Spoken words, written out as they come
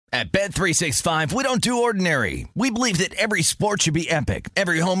At Bet365, we don't do ordinary. We believe that every sport should be epic.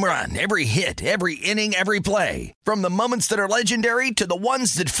 Every home run, every hit, every inning, every play. From the moments that are legendary to the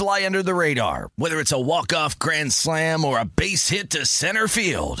ones that fly under the radar. Whether it's a walk-off grand slam or a base hit to center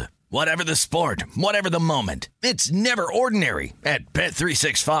field. Whatever the sport, whatever the moment. It's never ordinary at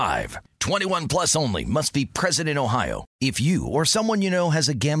Bet365. 21 plus only. Must be present in Ohio. If you or someone you know has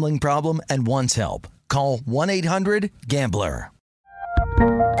a gambling problem and wants help, call 1-800-GAMBLER.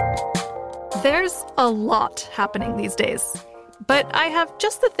 There's a lot happening these days, but I have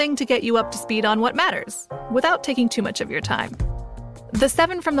just the thing to get you up to speed on what matters without taking too much of your time. The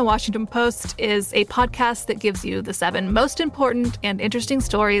 7 from the Washington Post is a podcast that gives you the 7 most important and interesting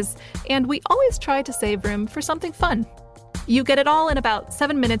stories, and we always try to save room for something fun. You get it all in about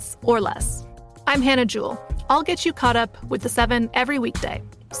 7 minutes or less. I'm Hannah Jewell. I'll get you caught up with the 7 every weekday.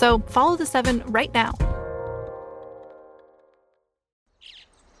 So follow the 7 right now.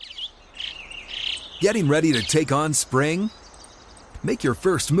 Getting ready to take on spring? Make your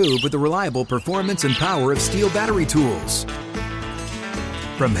first move with the reliable performance and power of Steel battery tools.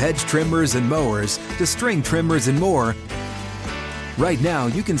 From hedge trimmers and mowers to string trimmers and more, right now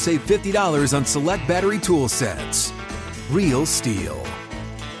you can save $50 on select battery tool sets. Real Steel.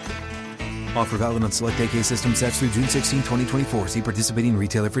 Offer valid on select AK system sets through June 16, 2024. See participating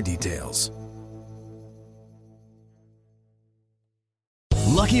retailer for details.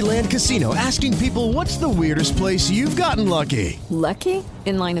 Lucky Land Casino, asking people, what's the weirdest place you've gotten lucky? Lucky?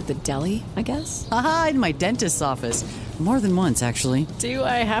 In line at the deli, I guess? Aha, in my dentist's office. More than once, actually. Do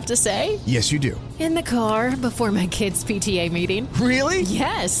I have to say? Yes, you do. In the car before my kids' PTA meeting. Really?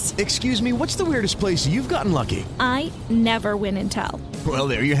 Yes. Excuse me, what's the weirdest place you've gotten lucky? I never win and tell. Well,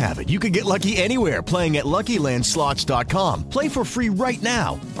 there you have it. You can get lucky anywhere, playing at LuckyLandSlots.com. Play for free right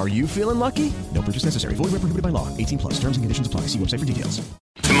now. Are you feeling lucky? No purchase necessary. Void where prohibited by law. 18 plus. Terms and conditions apply. See website for details.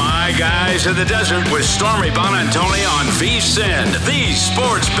 My Guys in the Desert with Stormy Bonantoni on VSiN, the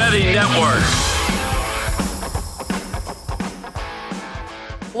Sports Betting Network.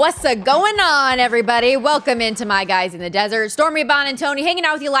 What's going on, everybody? Welcome into My Guys in the Desert. Stormy Bonantoni hanging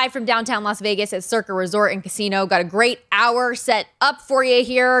out with you live from downtown Las Vegas at Circa Resort and Casino. Got a great hour set up for you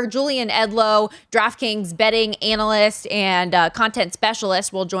here. Julian Edlow, DraftKings betting analyst and content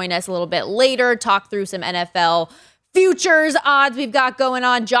specialist, will join us a little bit later, talk through some NFL futures odds we've got going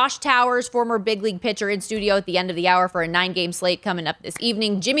on. Josh Towers, former big league pitcher, in studio at the end of the hour for a 9-game slate coming up this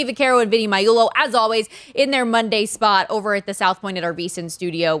evening. Jimmy Vaccaro and Vinny Maiulo, as always, in their Monday spot over at the South Point at our VSiN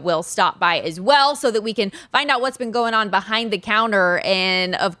studio, will stop by as well so that we can find out what's been going on behind the counter.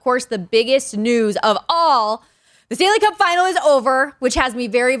 And, of course, the biggest news of all, the Stanley Cup final is over, which has me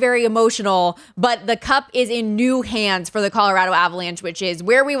very, very emotional, but the cup is in new hands for the Colorado Avalanche, which is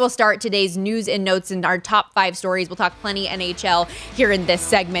where we will start today's news and notes and our top 5 stories. We'll talk plenty NHL here in this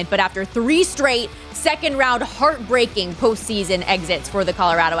segment, but after 3 straight second-round heartbreaking postseason exits for the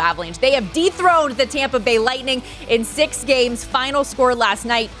Colorado Avalanche, they have dethroned the Tampa Bay Lightning in 6 games. Final score last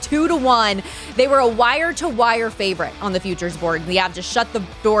night, 2-1. They were a wire-to-wire favorite on the futures board. The Avs just shut the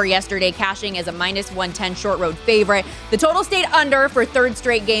door yesterday, cashing as a -110 short road favorite. The total stayed under for 3rd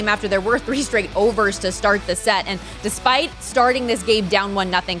straight game after there were 3 straight overs to start the set. And despite starting this game down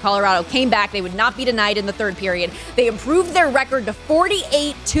 1-0, Colorado came back. They would not be denied in the 3rd period. They improved their record to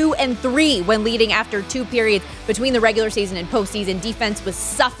 48-2-3 when leading after 2 periods between the regular season and postseason. Defense was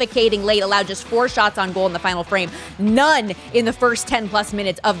suffocating late, allowed just 4 shots on goal in the final frame. None in the first 10-plus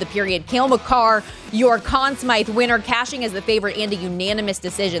minutes of the period. Cale Makar, your Conn Smythe winner, cashing as the favorite and a unanimous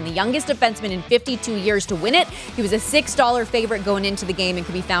decision. The youngest defenseman in 52 years to win it. He was a $6 favorite going into the game and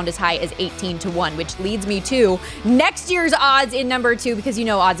could be found as high as 18-1, which leads me to next year's odds in number 2, because you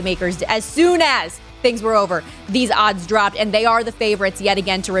know odds makers, as soon as things were over, these odds dropped, and they are the favorites yet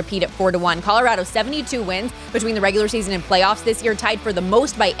again to repeat at 4-1. Colorado, 72 wins between the regular season and playoffs this year, tied for the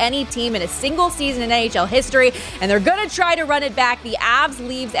most by any team in a single season in NHL history, and they're going to try to run it back. The Avs,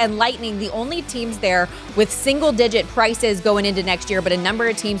 Leafs, and Lightning, the only teams there with single-digit prices going into next year, but a number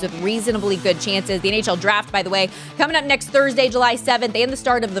of teams with reasonably good chances. The NHL draft, by the way, coming up next Thursday, July 7th, and the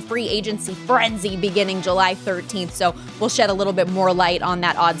start of the free agency frenzy beginning July 13th, so we'll shed a little bit more light on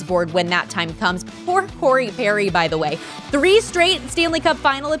that odds board when that time comes. Poor Corey Perry, by the way. 3 straight Stanley Cup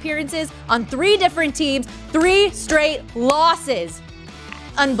final appearances on 3 different teams, 3 straight losses.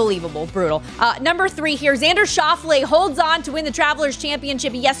 Unbelievable. Brutal. Number 3 here, Xander Schauffele holds on to win the Travelers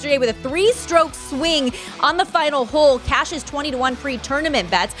Championship yesterday with a 3-stroke swing on the final hole, cashes 20-1 pre-tournament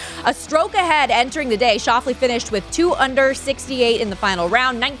bets. A stroke ahead entering the day. Schauffele finished with 2 under 68 in the final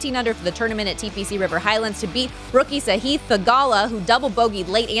round, 19 under for the tournament at TPC River Highlands to beat rookie Sahith Theegala, who double bogeyed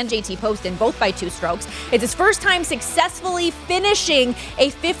late, and JT Poston, both by 2 strokes. It's his first time successfully finishing a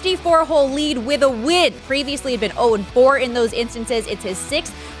 54-hole lead with a win. Previously, had been 0-4 in those instances. It's his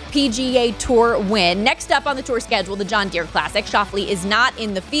 6th PGA Tour win. Next up on the tour schedule, the John Deere Classic. Schauffele is not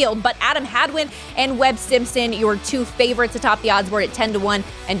in the field, but Adam Hadwin and Webb Simpson, your 2 favorites atop the odds board at 10-1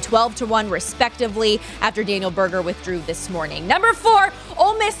 and 12-1 respectively, after Daniel Berger withdrew this morning. Number 4,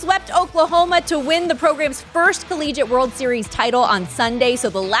 Ole Miss swept Oklahoma to win the program's first Collegiate World Series title on Sunday. So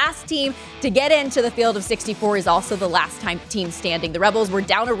the last team to get into the field of 64 is also the last time team standing. The Rebels were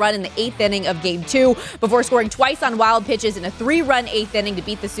down a run in the 8th inning of Game 2 before scoring twice on wild pitches in a 3-run 8th inning to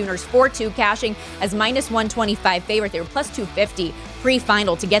beat the Sooners 4-2, cashing as -125 favorite. They were plus 250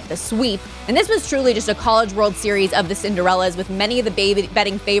 pre-final to get the sweep. And this was truly just a College World Series of the Cinderellas, with many of the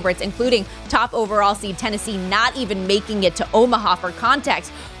betting favorites, including top overall seed Tennessee, not even making it to Omaha. For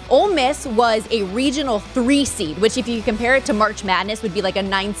context, Ole Miss was a regional 3 seed, which if you compare it to March Madness would be like a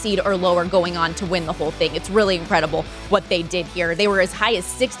 9 seed or lower going on to win the whole thing. It's really incredible what they did here. They were as high as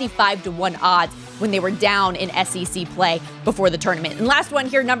 65-1 odds when they were down in SEC play before the tournament. And last one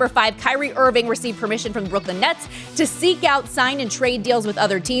here, number 5, Kyrie Irving received permission from the Brooklyn Nets to seek out sign and trade deals with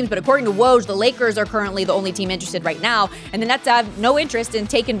other teams. But according to Woj, the Lakers are currently the only team interested right now, and the Nets have no interest in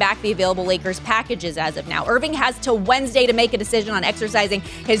taking back the available Lakers packages as of now. Irving has till Wednesday to make a decision on exercising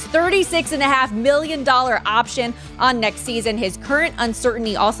his $36.5 million option on next season. His current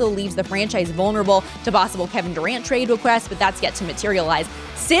uncertainty also leaves the franchise vulnerable to possible Kevin Durant trade requests, but that's yet to materialize.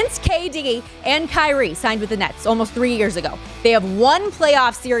 Since KD and Kyrie signed with the Nets almost 3 years ago, they have 1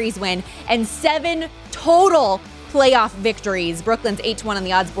 playoff series win and 7 total playoff victories. Brooklyn's 8-1 on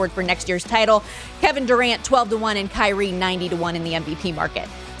the odds board for next year's title. Kevin Durant 12-1 and Kyrie 90-1 in the MVP market.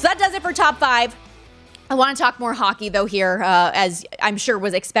 So that does it for top 5. I want to talk more hockey, though, here, as I'm sure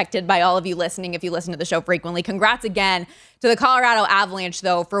was expected by all of you listening if you listen to the show frequently. Congrats again to the Colorado Avalanche,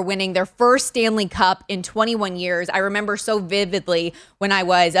 though, for winning their first Stanley Cup in 21 years. I remember so vividly when I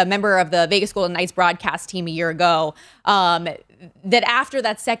was a member of the Vegas Golden Knights broadcast team a year ago, that after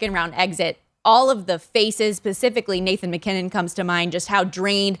that second round exit, all of the faces, specifically Nathan MacKinnon comes to mind, just how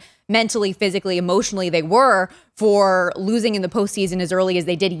drained mentally, physically, emotionally they were for losing in the postseason as early as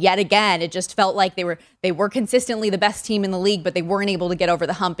they did yet again. It just felt like they were consistently the best team in the league, but they weren't able to get over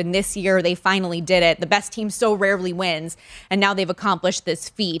the hump. And this year they finally did it. The best team so rarely wins, and now they've accomplished this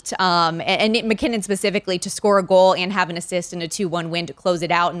feat. And MacKinnon specifically, to score a goal and have an assist in a 2-1 win to close it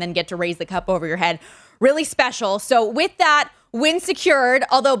out and then get to raise the cup over your head. Really special. So with that win secured,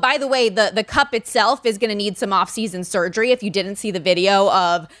 although, by the way, the cup itself is going to need some off-season surgery. If you didn't see the video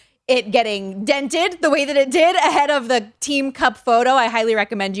of it getting dented the way that it did ahead of the team cup photo, I highly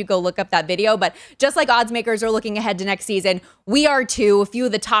recommend you go look up that video. But just like odds makers are looking ahead to next season, we are too. A few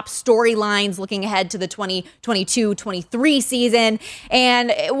of the top storylines looking ahead to the 2022-23 season.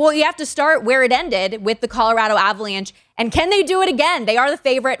 And, well, you have to start where it ended with the Colorado Avalanche. And can they do it again? They are the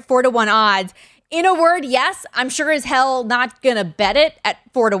favorite, 4-1 odds. In a word, yes, I'm sure as hell not going to bet it at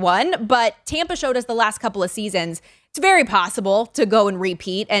 4-1, but Tampa showed us the last couple of seasons it's very possible to go and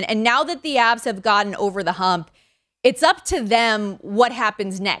repeat. And now that the Avs have gotten over the hump, it's up to them what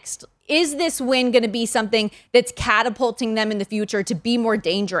happens next. Is this win going to be something that's catapulting them in the future to be more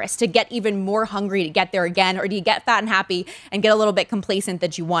dangerous, to get even more hungry to get there again? Or do you get fat and happy and get a little bit complacent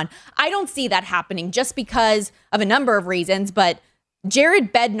that you won? I don't see that happening just because of a number of reasons, but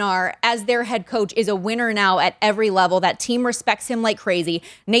Jared Bednar, as their head coach, is a winner now at every level. That team respects him like crazy.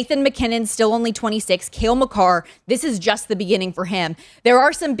 Nathan MacKinnon, still only 26. Cale Makar, this is just the beginning for him. There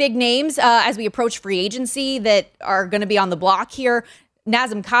are some big names as we approach free agency that are going to be on the block here.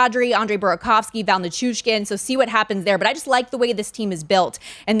 Nazem Kadri, Andre Burakovsky, Val Nichushkin. So see what happens there. But I just like the way this team is built.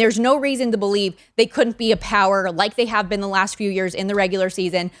 And there's no reason to believe they couldn't be a power like they have been the last few years in the regular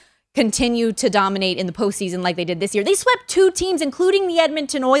season, continue to dominate in the postseason like they did this year. They swept 2 teams, including the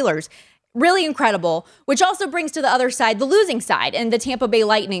Edmonton Oilers. Really incredible, which also brings to the other side, the losing side, and the Tampa Bay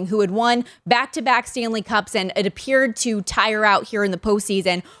Lightning, who had won back-to-back Stanley Cups, and it appeared to tire out here in the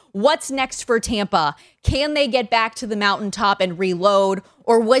postseason. What's next for Tampa? Can they get back to the mountaintop and reload,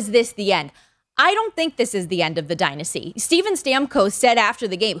 or was this the end? I don't think this is the end of the dynasty. Steven Stamkos said after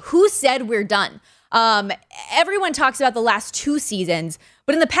the game, who said we're done? Everyone talks about the last 2 seasons,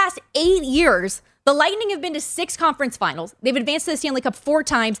 but in the past 8 years, The Lightning have been to 6 conference finals. They've advanced to the Stanley Cup 4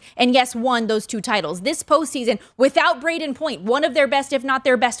 times and, yes, won those 2 titles. This postseason, without Brayden Point, one of their best, if not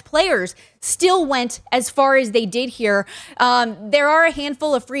their best players, still went as far as they did here. There are a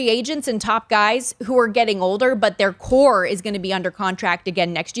handful of free agents and top guys who are getting older, but their core is going to be under contract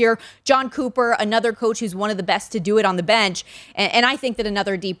again next year. John Cooper, another coach who's one of the best to do it on the bench. And I think that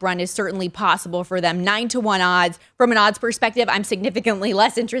another deep run is certainly possible for them. 9-1 odds. From an odds perspective, I'm significantly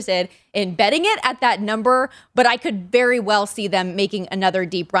less interested in betting it at that number, but I could very well see them making another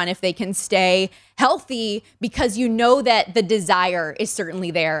deep run if they can stay healthy, because you know that the desire is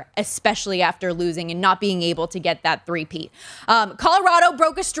certainly there, especially after losing and not being able to get that three-peat. Colorado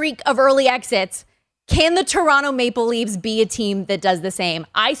broke a streak of early exits. Can the Toronto Maple Leafs be a team that does the same?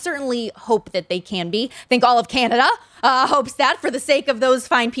 I certainly hope that they can be. I think all of Canada hopes that, for the sake of those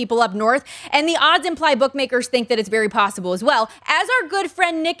fine people up north. And the odds imply bookmakers think that it's very possible as well. As our good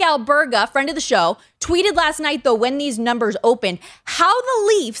friend Nick Alberga, friend of the show, tweeted last night, though, when these numbers opened, how the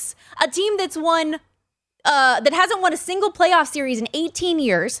Leafs, a team that's that hasn't won a single playoff series in 18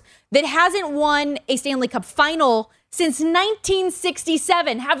 years, that hasn't won a Stanley Cup final since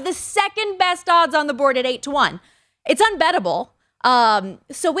 1967, have the second best odds on the board at 8-1. It's unbettable.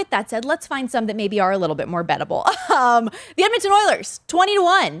 So with that said, let's find some that maybe are a little bit more bettable. The Edmonton Oilers,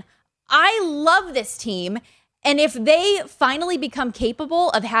 20-1. I love this team. And if they finally become capable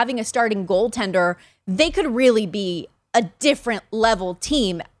of having a starting goaltender, they could really be a different level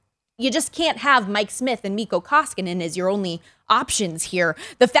team. You just can't have Mike Smith and Mikko Koskinen as your only options here.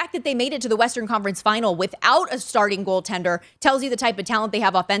 The fact that they made it to the Western Conference Final without a starting goaltender tells you the type of talent they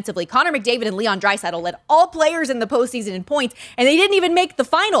have offensively. Connor McDavid and Leon Draisaitl led all players in the postseason in points, and they didn't even make the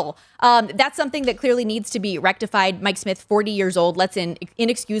final. That's something that clearly needs to be rectified. Mike Smith, 40 years old, lets in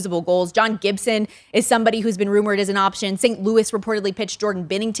inexcusable goals. John Gibson is somebody who's been rumored as an option. St. Louis reportedly pitched Jordan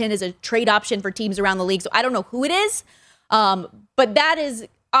Binnington as a trade option for teams around the league, so I don't know who it is, but that is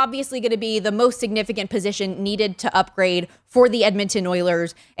obviously going to be the most significant position needed to upgrade for the Edmonton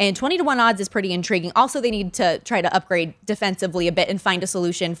Oilers. And 20-1 odds is pretty intriguing. Also, they need to try to upgrade defensively a bit and find a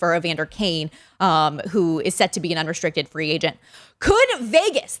solution for Evander Kane, who is set to be an unrestricted free agent. Could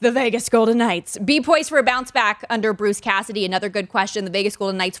Vegas, the Vegas Golden Knights, be poised for a bounce back under Bruce Cassidy? Another good question. The Vegas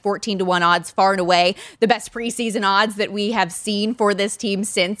Golden Knights, 14-1 odds, far and away the best preseason odds that we have seen for this team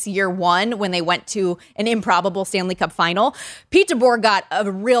since year one, when they went to an improbable Stanley Cup final. Pete DeBoer got a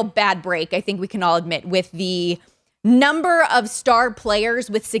real bad break, I think we can all admit, with the number of star players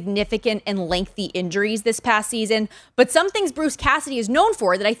with significant and lengthy injuries this past season. But some things Bruce Cassidy is known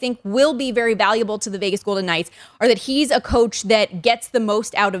for that I think will be very valuable to the Vegas Golden Knights are that he's a coach that gets the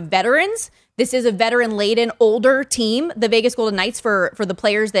most out of veterans. This is a veteran-laden, older team, the Vegas Golden Knights, for the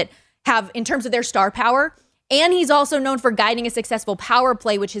players that have, in terms of their star power. And he's also known for guiding a successful power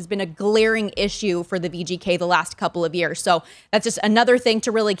play, which has been a glaring issue for the VGK the last couple of years. So that's just another thing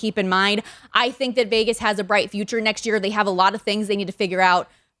to really keep in mind. I think that Vegas has a bright future next year. They have a lot of things they need to figure out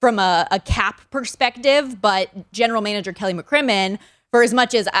from a cap perspective, but general manager Kelly McCrimmon, for as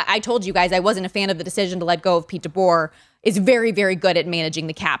much as I told you guys I wasn't a fan of the decision to let go of Pete DeBoer, is very, very good at managing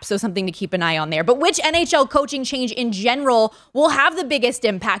the cap. So something to keep an eye on there. But which NHL coaching change in general will have the biggest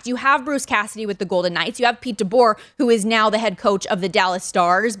impact? You have Bruce Cassidy with the Golden Knights. You have Pete DeBoer, who is now the head coach of the Dallas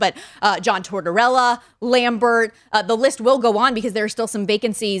Stars. But John Tortorella, Lambert, the list will go on because there are still some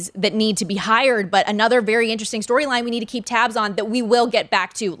vacancies that need to be hired. But another very interesting storyline we need to keep tabs on that we will get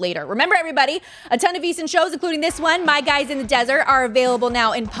back to later. Remember, everybody, a ton of VSiN shows, including this one, My Guys in the Desert, are available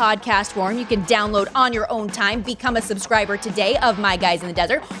now in podcast form. You can download on your own time. Become a subscriber today of My Guys in the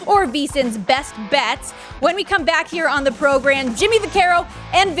Desert or VSiN's Best Bets. When we come back here on the program, Jimmy Vaccaro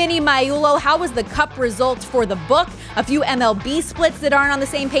and Vinny Maiulo. How was the Cup results for the book? A few MLB splits that aren't on the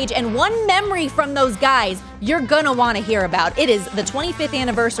same page, and one memory from those guys you're gonna want to hear about. It is the 25th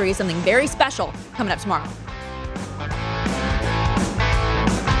anniversary of something very special coming up tomorrow.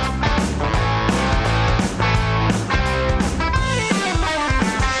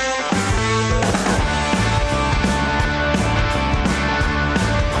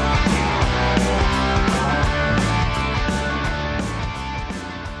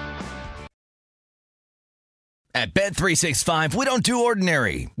 At Bet365, we don't do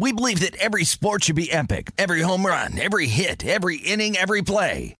ordinary. We believe that every sport should be epic. Every home run, every hit, every inning, every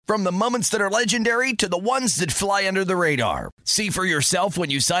play. From the moments that are legendary to the ones that fly under the radar. See for yourself when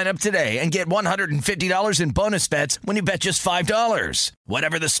you sign up today and get $150 in bonus bets when you bet just $5.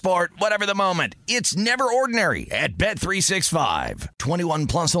 Whatever the sport, whatever the moment, it's never ordinary at Bet365. 21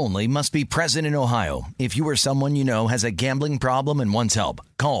 plus only. Must be present in Ohio. If you or someone you know has a gambling problem and wants help,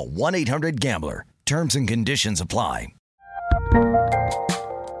 call 1-800-GAMBLER. Terms and conditions apply.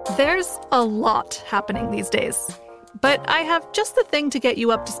 There's a lot happening these days, but I have just the thing to get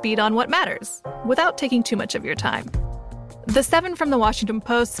you up to speed on what matters without taking too much of your time. The 7 from the Washington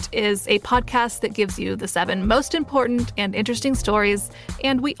Post is a podcast that gives you the 7 most important and interesting stories,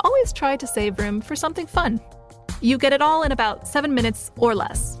 and we always try to save room for something fun. You get it all in about 7 minutes or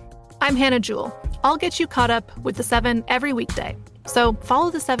less. I'm Hannah Jewell. I'll get you caught up with the 7 every weekday. So follow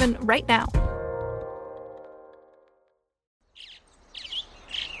the 7 right now.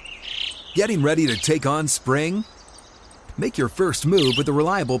 Getting ready to take on spring? Make your first move with the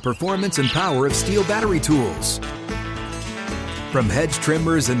reliable performance and power of Steel battery tools. From hedge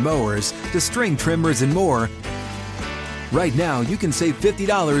trimmers and mowers to string trimmers and more, right now you can save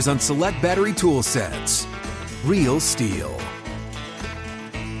 $50 on select battery tool sets. Real Steel.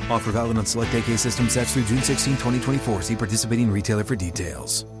 Offer valid on select AK system sets through June 16, 2024. See participating retailer for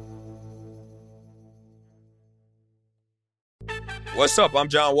details. What's up? I'm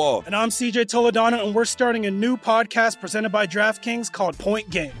John Wall. And I'm CJ Toledano, and we're starting a new podcast presented by DraftKings called Point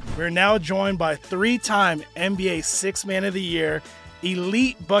Game. We're now joined by 3-time NBA Sixth Man of the Year,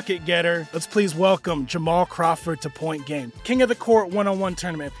 elite bucket getter. Let's please welcome Jamal Crawford to Point Game. King of the Court one-on-one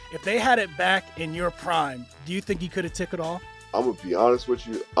tournament. If they had it back in your prime, do you think you could have took it all? I'm going to be honest with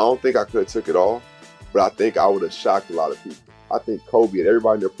you. I don't think I could have took it all, but I think I would have shocked a lot of people. I think Kobe and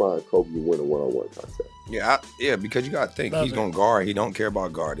everybody in their prime, Kobe would win a one-on-one contest. Yeah, because you got to think. He's going to guard. He don't care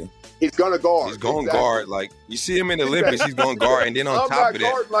about guarding. He's going to guard. He's going to guard. Like, you see him in the Olympics, he's going to guard. And then on top of that. I'm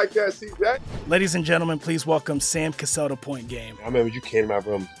not guarding like that, CJ. Ladies and gentlemen, please welcome Sam Cassell to Point Game. I remember you came out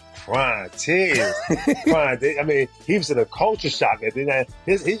from prime 10. I mean, he was in a culture shock. And then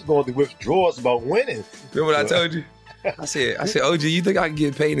he's going through withdrawals about winning. Remember what I told you? I said, OG, you think I can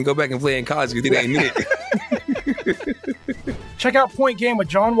get paid and go back and play in college because it ain't it? Check out Point Game with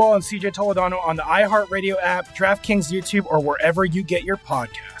John Wall and CJ Toledano on the iHeartRadio app, DraftKings YouTube, or wherever you get your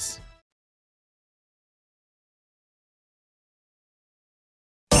podcasts.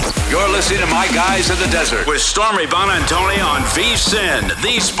 You're listening to My Guys in the Desert with Stormy Buonantony on VSiN,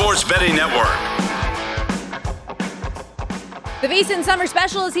 the Sports Betting Network. The VSiN Summer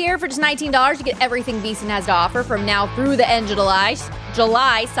Special is here for just $19. You get everything VSiN has to offer from now through the end of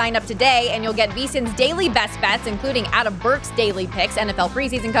July. Sign up today and you'll get VSiN's daily best bets, including Adam Burke's daily picks, NFL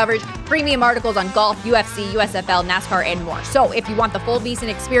preseason coverage, premium articles on golf, UFC, USFL, NASCAR, and more. So if you want the full VSiN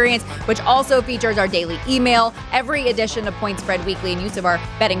experience, which also features our daily email, every edition of Point Spread Weekly, and use of our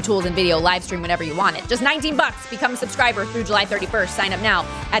betting tools and video live stream whenever you want it. Just $19. Become a subscriber through July 31st. Sign up now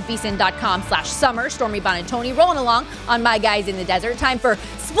at VSiN.com/summer. Stormy Buonantony rolling along on My Guys in the Desert. Time for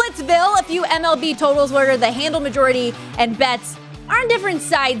Splitsville. A few MLB totals where the handle majority and bets are on different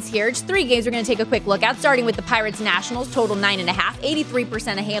sides here. Just 3 games we're going to take a quick look at, starting with the Pirates Nationals, total 9.5,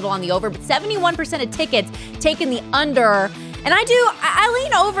 83% a handle on the over, but 71% of tickets taking the under. And I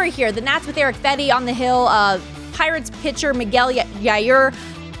lean over here. The Nats with Eric Fedde on the hill. Pirates pitcher Miguel Yair,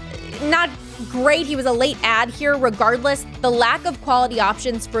 not great. He was a late ad here. Regardless, the lack of quality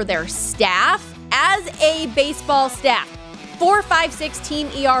options for their staff as a baseball staff. 4.56 team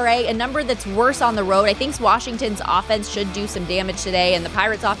ERA, a number that's worse on the road. I think Washington's offense should do some damage today, and the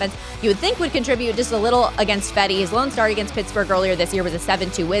Pirates offense, you would think, would contribute just a little against Fedde. His lone start against Pittsburgh earlier this year was a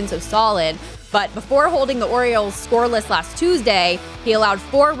 7-2 win, so solid. But before holding the Orioles scoreless last Tuesday, he allowed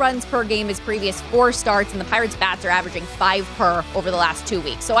 4 runs per game his previous 4 starts, and the Pirates' bats are averaging 5 per over the last 2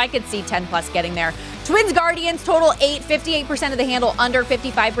 weeks. So I could see 10-plus getting there. Twins Guardians, total 8, 58% of the handle under,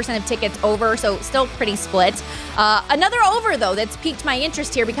 55% of tickets over, so still pretty split. Another over, though, that's piqued my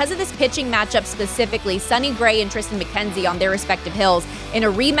interest here because of this pitching matchup specifically. Sonny Gray and Tristan McKenzie on their respective hills in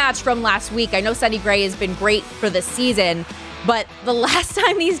a rematch from last week. I know Sonny Gray has been great for the season, but the last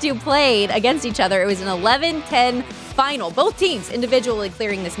time these two played against each other, it was an 11-10 final. Both teams individually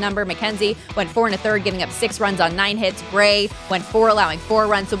clearing this number. McKenzie went 4 1/3, giving up 6 runs on 9 hits. Gray went 4, allowing 4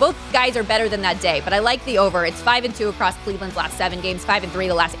 runs. So both guys are better than that day, but I like the over. It's 5-2 across Cleveland's last 7 games, 5-3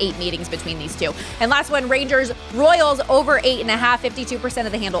 the last 8 meetings between these two. And last one, Rangers Royals over 8.5, 52%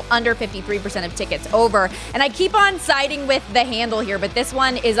 of the handle under, 53% of tickets over. And I keep on siding with the handle here, but this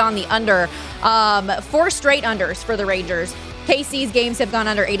one is on the under. 4 straight unders for the Rangers. KC's games have gone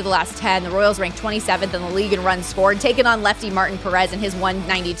under 8 of the last 10. The Royals ranked 27th in the league in runs scored, taking on lefty Martin Perez and his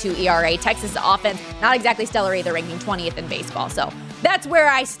 1.92 ERA. Texas offense, not exactly stellar either, ranking 20th in baseball. So that's where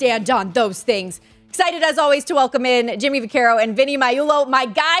I stand on those things. Excited, as always, to welcome in Jimmy Vaccaro and Vinny Magliulo, my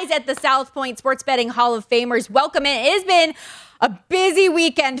guys at the South Point Sports Betting Hall of Famers. Welcome in. It has been a busy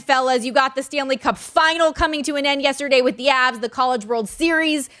weekend, fellas. You got the Stanley Cup final coming to an end yesterday with the Avs, the College World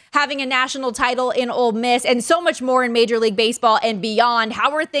Series having a national title in Ole Miss, and so much more in Major League Baseball and beyond.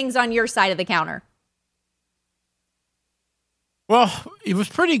 How are things on your side of the counter? Well, it was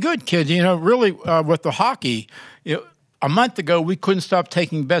pretty good, kid. Really, with the hockey, a month ago, we couldn't stop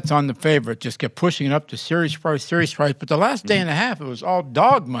taking bets on the favorite, just kept pushing it up to series price. But the last day and a half, it was all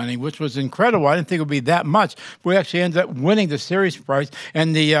dog money, which was incredible. I didn't think it would be that much. We actually ended up winning the series price.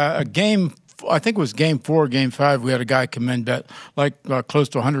 And the game, I think it was game 4, game 5, we had a guy come in bet close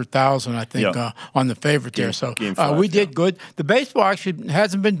to 100,000, I think, on the favorite there. So we did good. The baseball actually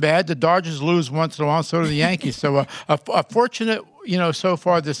hasn't been bad. The Dodgers lose once in a while, so do the Yankees. So a fortunate, so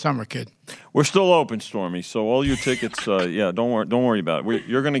far this summer, kid. We're still open, Stormy. So all your tickets, don't worry about it.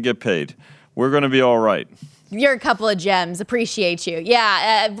 You're going to get paid. We're going to be all right. You're a couple of gems. Appreciate you.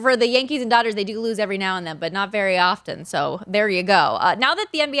 Yeah, for the Yankees and Dodgers, they do lose every now and then, but not very often. So there you go. Now that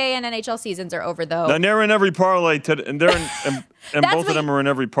the NBA and NHL seasons are over, though. And they're in every parlay today. And both of them are in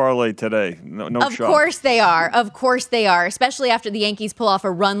every parlay today. No Of shot. course they are. Of course they are, especially after the Yankees pull off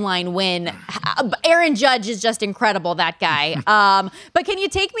a run line win. Aaron Judge is just incredible, that guy. But can you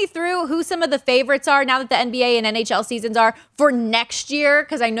take me through who some of the favorites are now that the NBA and NHL seasons are for next year?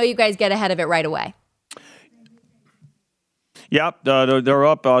 Because I know you guys get ahead of it right away. Yep, they're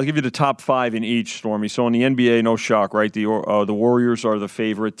up. I'll give you the top 5 in each, Stormy. So in the NBA, no shock, right? The Warriors are the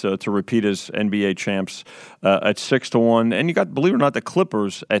favorite to repeat as NBA champs at 6-1, and you got, believe it or not, the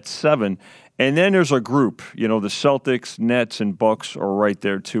Clippers at 7. And then there's a group, the Celtics, Nets, and Bucks are right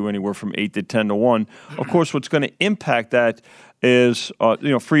there too, anywhere from 8 to 10-1. Of course, what's going to impact that is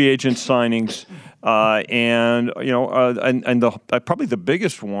free agent signings, and probably the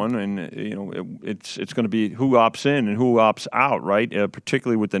biggest one, and it's going to be who opts in and who opts out, right?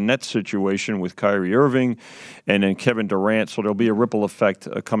 Particularly with the Nets situation with Kyrie Irving and then Kevin Durant, so there'll be a ripple effect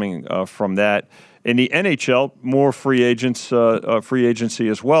coming from that. In the NHL, more free agency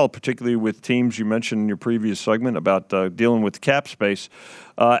as well, particularly with teams you mentioned in your previous segment about dealing with cap space.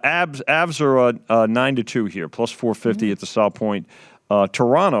 Avs are 9-2 here, plus 450 at the South Point.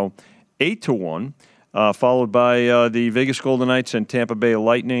 Toronto, 8-1, followed by the Vegas Golden Knights and Tampa Bay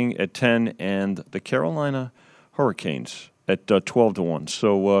Lightning at 10, and the Carolina Hurricanes at 12-1.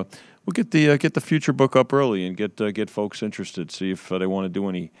 So we'll get the future book up early and get folks interested. See if they want to do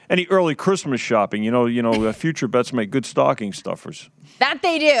any early Christmas shopping. Future bets make good stocking stuffers. That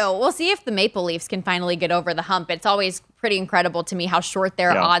they do. We'll see if the Maple Leafs can finally get over the hump. It's always pretty incredible to me how short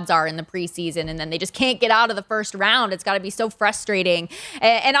their odds are in the preseason, and then they just can't get out of the first round. It's got to be so frustrating.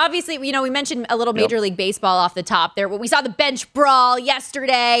 And obviously, we mentioned a little Major League Baseball off the top there. We saw the bench brawl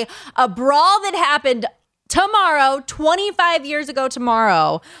yesterday, a brawl that happened tomorrow, 25 years ago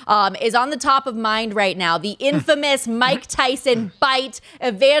tomorrow, is on the top of mind right now. The infamous Mike Tyson bite,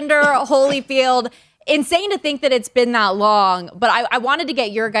 Evander Holyfield. Insane to think that it's been that long, but I wanted to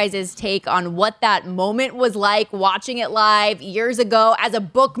get your guys' take on what that moment was like, watching it live years ago as a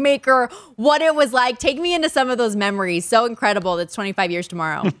bookmaker, what it was like. Take me into some of those memories. So incredible. That's 25 years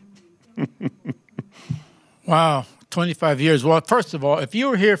tomorrow. Wow. 25 years. Well, first of all, if you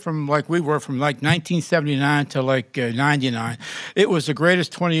were here from we were from 1979 to 99, it was the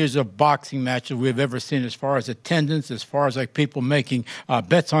greatest 20 years of boxing matches we've ever seen as far as attendance, as far as people making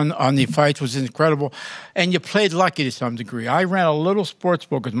bets on the fights was incredible. And you played lucky to some degree. I ran a little sports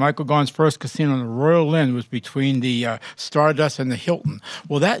book with Michael Gaughan's first casino in the Royal Inn was between the Stardust and the Hilton.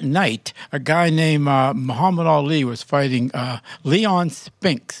 Well, that night, a guy named Muhammad Ali was fighting Leon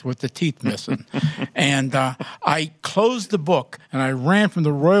Spinks with the teeth missing. And I closed the book, and I ran from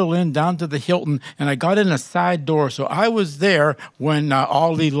the Royal Inn down to the Hilton, and I got in a side door. So I was there when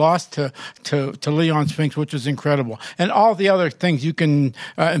Ali lost to Leon Spinks, which was incredible. And all the other things you can,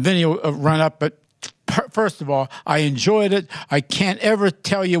 Vinny will run up, but first of all, I enjoyed it. I can't ever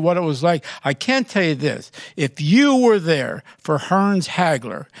tell you what it was like. I can tell you this. If you were there for Hearns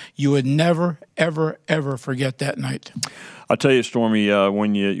Hagler, you would never, ever, ever forget that night. I'll tell you, Stormy,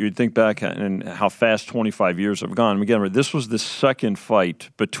 when you think back and how fast 25 years have gone. Again, this was the second fight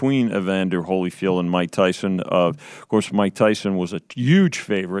between Evander Holyfield and Mike Tyson. Of course, Mike Tyson was a huge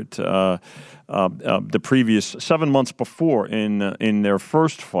favorite the previous 7 months before in their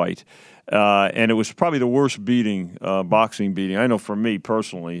first fight. And it was probably the worst boxing beating, I know for me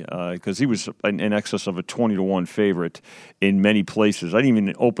personally, because he was in excess of a 20-1 favorite in many places. I didn't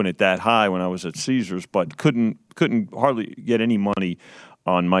even open it that high when I was at Caesars, but couldn't hardly get any money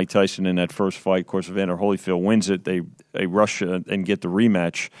on Mike Tyson in that first fight. Of course, Evander Holyfield wins it. They rush and get the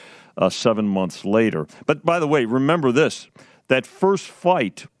rematch 7 months later. But by the way, remember this. That first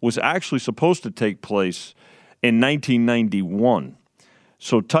fight was actually supposed to take place in 1991.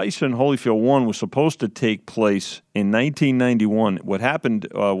 So Tyson Holyfield 1 was supposed to take place in 1991. What happened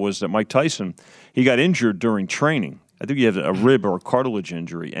was that Mike Tyson, he got injured during training. I think he had a rib or a cartilage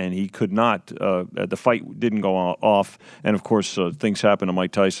injury, and he could not. The fight didn't go off, and of course, things happened to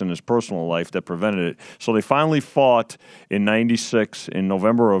Mike Tyson in his personal life that prevented it. So they finally fought in '96, in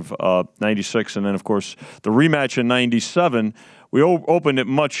November of '96, and then of course the rematch in '97. We opened it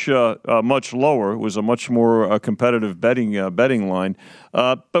much lower. It was a much more competitive betting line,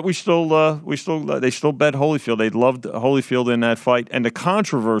 but they still bet Holyfield. They loved Holyfield in that fight, and the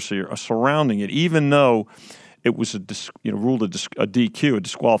controversy surrounding it, even though it was ruled a DQ, a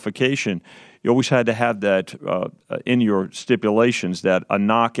disqualification. You always had to have that in your stipulations that a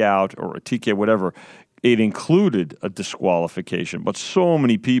knockout or a TK, whatever. It included a disqualification, but so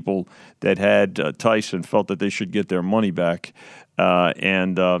many people that had Tyson felt that they should get their money back,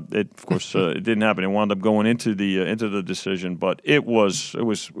 and of course it didn't happen. It wound up going into the decision, but it was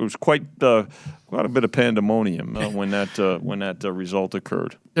quite a bit of pandemonium when that result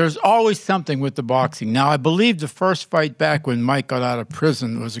occurred. There's always something with the boxing. Now, I believe the first fight back when Mike got out of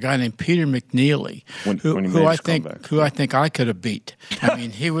prison was a guy named Peter McNeely, who I think I could have beat. I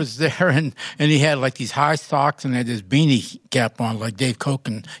mean, he was there and he had like these high socks and had this beanie cap on like Dave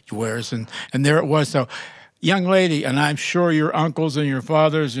Koken wears, and there it was. So, young lady, and I'm sure your uncles and your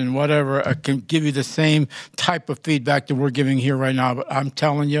fathers and whatever can give you the same type of feedback that we're giving here right now, but I'm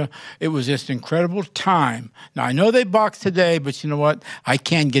telling you, it was just incredible time. Now, I know they box today, but you know what? I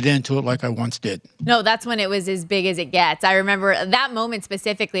can't get into it like I once did. No, that's when it was as big as it gets. I remember that moment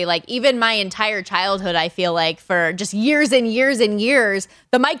specifically, like even my entire childhood, I feel like for just years and years and years,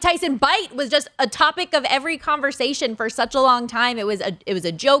 the Mike Tyson bite was just a topic of every conversation for such a long time. It was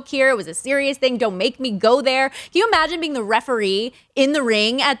a joke here. It was a serious thing. Don't make me go there. Can you imagine being the referee in the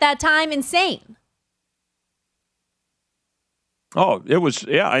ring at that time? Insane. Oh, it was,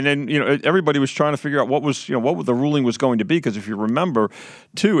 yeah. And then, everybody was trying to figure out what the ruling was going to be. Because if you remember,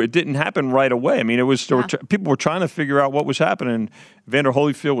 too, it didn't happen right away. I mean, people were trying to figure out what was happening. Evander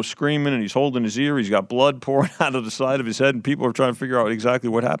Holyfield was screaming and he's holding his ear. He's got blood pouring out of the side of his head. And people were trying to figure out exactly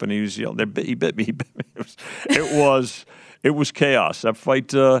what happened. He was yelling, he bit me. It was chaos. That fight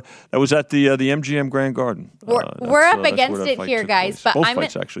that was at the MGM Grand Garden. We're up against it here, guys. But I'm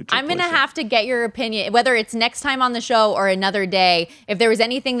going to have to get your opinion, whether it's next time on the show or another day. If there was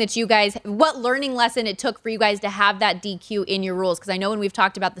anything that you guys, what learning lesson it took for you guys to have that DQ in your rules? Because I know when we've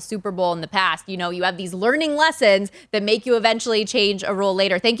talked about the Super Bowl in the past, you have these learning lessons that make you eventually change a rule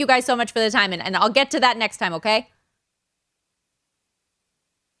later. Thank you guys so much for the time, and I'll get to that next time. Okay.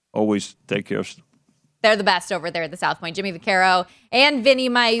 Always take care. They're the best over there at the South Point. Jimmy Vaccaro and Vinny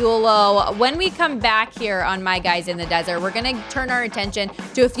Maiulo. When we come back here on My Guys in the Desert, we're going to turn our attention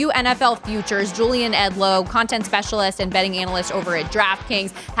to a few NFL futures. Julian Edlow, content specialist and betting analyst over at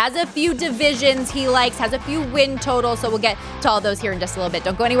DraftKings, has a few divisions he likes, has a few win totals. So we'll get to all those here in just a little bit.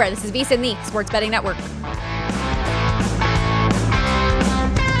 Don't go anywhere. This is VSiN, the Sports Betting Network.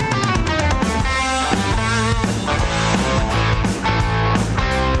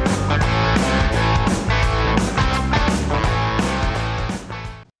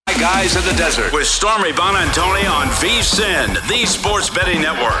 Guys in the Desert with Stormy Buonantony on VSiN, the Sports Betting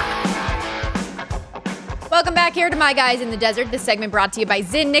Network. Welcome back here to My Guys in the Desert. This segment brought to you by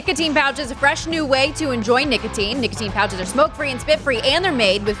Zyn Nicotine Pouches, a fresh new way to enjoy nicotine. Nicotine pouches are smoke-free and spit-free, and they're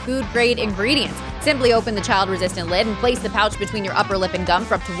made with food-grade ingredients. Simply open the child-resistant lid and place the pouch between your upper lip and gum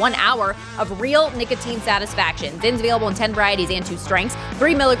for up to 1 hour of real nicotine satisfaction. Zyn's available in 10 varieties and 2 strengths,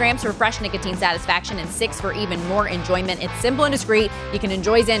 3 milligrams for fresh nicotine satisfaction and 6 for even more enjoyment. It's simple and discreet. You can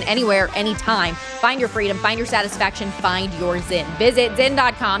enjoy Zyn anywhere, anytime. Find your freedom, find your satisfaction, find your Zyn. Visit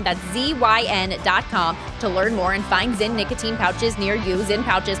Zyn.com, that's ZYN.com, to learn more and find Zyn nicotine pouches near you. Zyn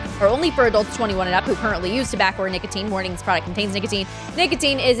pouches are only for adults 21 and up who currently use tobacco or nicotine. Warning, this product contains nicotine.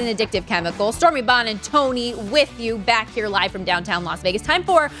 Nicotine is an addictive chemical. Stormy Buonantony with you back here live from downtown Las Vegas. Time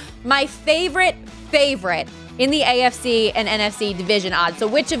for my favorite in the AFC and NFC division odds. So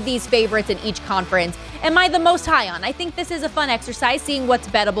which of these favorites in each conference am I the most high on? I think this is a fun exercise, seeing what's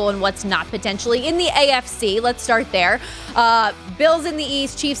bettable and what's not potentially. In the AFC, let's start there. Bills in the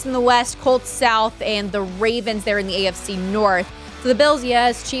East, Chiefs in the West, Colts South, and the Ravens there in the AFC North. So the Bills,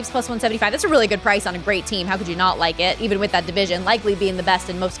 yes, Chiefs plus 175. That's a really good price on a great team. How could you not like it? Even with that division likely being the best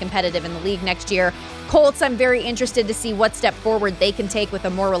and most competitive in the league next year. Colts, I'm very interested to see what step forward they can take with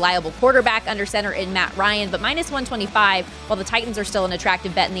a more reliable quarterback under center in Matt Ryan, but minus 125, while the Titans are still an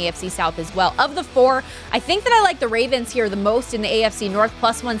attractive bet in the AFC South as well. Of the 4, I think that I like the Ravens here the most in the AFC North,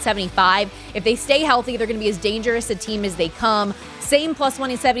 plus 175. If they stay healthy, they're going to be as dangerous a team as they come. Same plus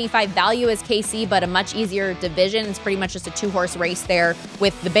 175 value as KC, but a much easier division. It's pretty much just a 2-horse race there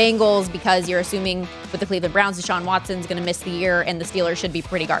with the Bengals, because you're assuming with the Cleveland Browns, Deshaun Watson's going to miss the year, and the Steelers should be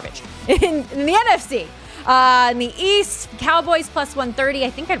pretty garbage. In the NFC, In the East, Cowboys plus 130. I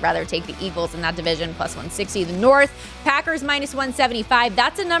think I'd rather take the Eagles in that division, plus 160. The North, Packers minus 175.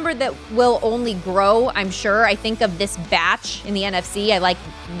 That's a number that will only grow, I'm sure. I think of this batch in the NFC.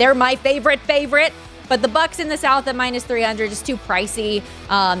 They're my favorite. But the Bucs in the South at minus 300 is too pricey.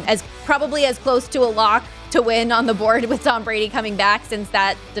 Probably as close to a lock to win on the board with Tom Brady coming back, since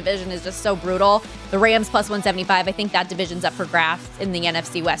that division is just so brutal. The Rams plus 175. I think that division's up for grabs in the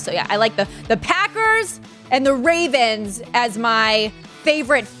NFC West. So yeah, I like the Packers and the Ravens as my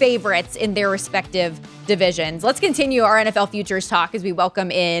favorites in their respective divisions. Let's continue our NFL futures talk as we welcome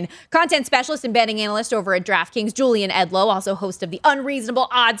in content specialist and betting analyst over at DraftKings, Julian Edlow, also host of the Unreasonable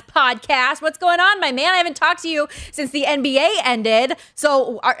Odds podcast. What's going on, my man? I haven't talked to you since the NBA ended.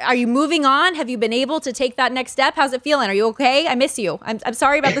 So are you moving on? Have you been able to take that next step? How's it feeling? Are you okay? I miss you. I'm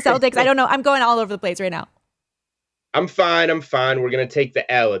sorry about the Celtics. I don't know. I'm going all over the place right now. I'm fine. We're going to take the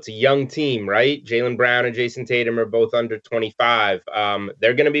L. It's a young team, right? Jaylen Brown and Jason Tatum are both under 25.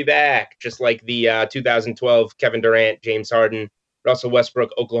 They're going to be back, just like the 2012 Kevin Durant, James Harden, Russell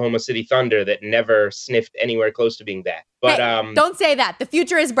Westbrook, Oklahoma City Thunder that never sniffed anywhere close to being back. But don't say that. The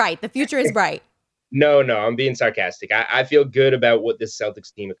future is bright. No, I'm being sarcastic. I feel good about what this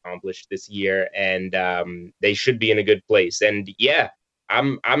Celtics team accomplished this year, and they should be in a good place. And yeah,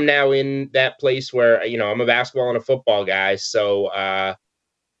 I'm now in that place where, I'm a basketball and a football guy. So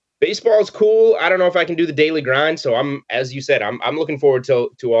baseball is cool. I don't know if I can do the daily grind. So as you said, I'm looking forward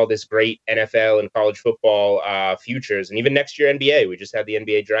to all this great NFL and college football futures, and even next year NBA. We just had the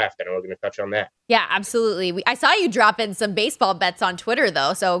NBA draft. I know we're going to touch on that. Yeah, absolutely. I saw you drop in some baseball bets on Twitter,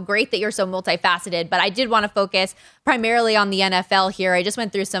 though. So great that you're so multifaceted. But I did want to focus primarily on the NFL here. I just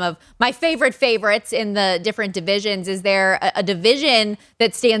went through some of my favorites in the different divisions. Is there a division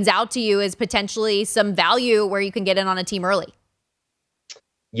that stands out to you as potentially some value where you can get in on a team early?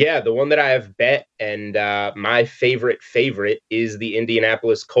 Yeah, the one that I have bet, and my favorite is the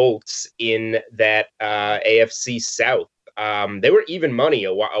Indianapolis Colts in that AFC South. They were even money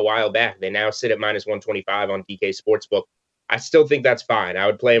a while back. They now sit at minus 125 on DK Sportsbook. I still think that's fine. I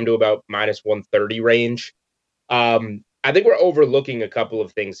would play them to about minus 130 range. I think we're overlooking a couple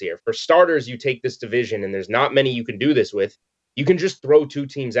of things here. For starters, you take this division, and there's not many you can do this with. You can just throw two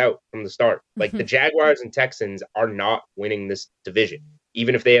teams out from the start. Like the Jaguars and Texans are not winning this division.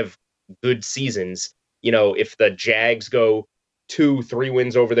 Even if they have good seasons, if the Jags go 2-3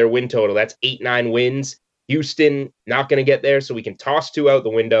 wins over their win total, that's 8-9 wins. Houston, not going to get there, so we can toss two out the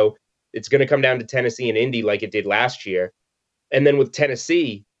window. It's going to come down to Tennessee and Indy like it did last year. And then with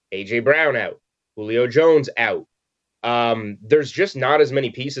Tennessee, A.J. Brown out, Julio Jones out. There's just not as many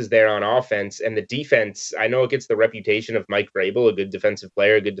pieces there on offense. And the defense, I know it gets the reputation of Mike Vrabel, a good defensive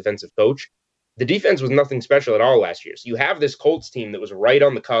player, a good defensive coach. The defense was nothing special at all last year. So you have this Colts team that was right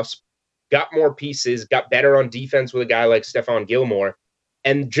on the cusp, got more pieces, got better on defense with a guy like Stephon Gilmore.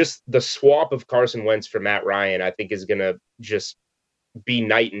 And just the swap of Carson Wentz for Matt Ryan, I think, is going to just be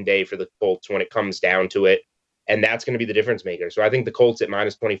night and day for the Colts when it comes down to it. And that's going to be the difference maker. So I think the Colts at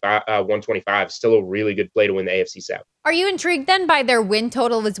minus 125 is still a really good play to win the AFC South. Are you intrigued then by their win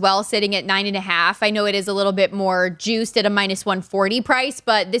total as well, sitting at 9.5? I know it is a little bit more juiced at a minus 140 price,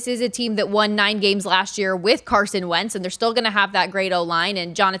 but this is a team that won 9 games last year with Carson Wentz, and they're still going to have that great O-line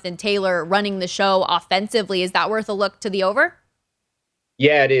and Jonathan Taylor running the show offensively. Is that worth a look to the over?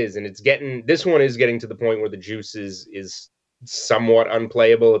 Yeah, it is. And this one is getting to the point where the juice is somewhat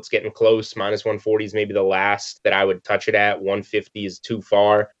unplayable. It's getting close. Minus 140 is maybe the last that I would touch it at. 150 is too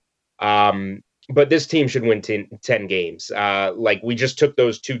far. But this team should win 10 games. We just took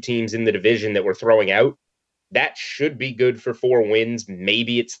those two teams in the division that we're throwing out. That should be good for 4 wins.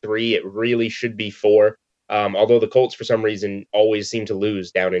 Maybe it's 3. It really should be 4. Although the Colts, for some reason, always seem to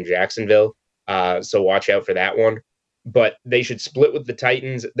lose down in Jacksonville. So watch out for that one. But they should split with the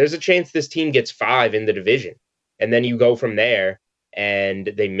Titans. There's a chance this team gets 5 in the division. And then you go from there,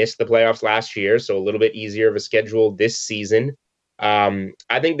 and they missed the playoffs last year, so a little bit easier of a schedule this season.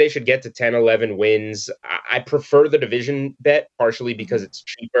 I think they should get to 10, 11 wins. I prefer the division bet, partially because it's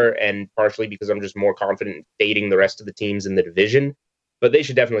cheaper and partially because I'm just more confident in fading the rest of the teams in the division. But they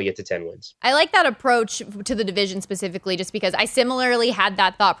should definitely get to 10 wins. I like that approach to the division specifically, just because I similarly had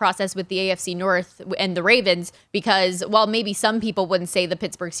that thought process with the AFC North and the Ravens, because while maybe some people wouldn't say the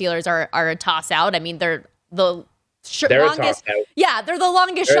Pittsburgh Steelers are a toss out, I mean, they're the longest. Yeah, they're the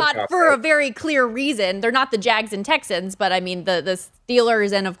longest shot for a very clear reason. They're not the Jags and Texans, but I mean the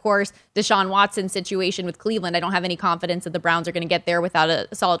Steelers and of course Deshaun Watson situation with Cleveland. I don't have any confidence that the Browns are going to get there without a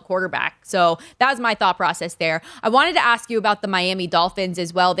solid quarterback. So that was my thought process there. I wanted to ask you about the Miami Dolphins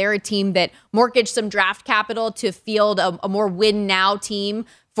as well. They're a team that mortgaged some draft capital to field a more win now team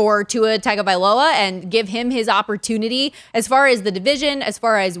for Tua Tagovailoa and give him his opportunity. As far as the division, as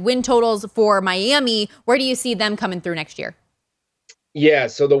far as win totals for Miami, where do you see them coming through next year? Yeah,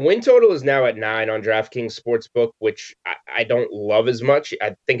 so the win total is now at 9 on DraftKings Sportsbook, which I don't love as much.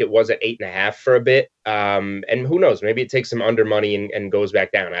 I think it was at 8.5 for a bit. And who knows, maybe it takes some under money and goes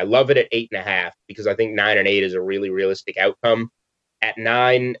back down. I love it at 8.5 because I think 9 and 8 is a really realistic outcome. At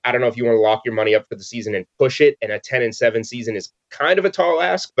 9, I don't know if you want to lock your money up for the season and push it. And a 10-7 season is kind of a tall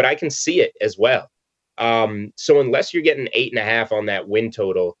ask, but I can see it as well. So unless you're getting 8.5 on that win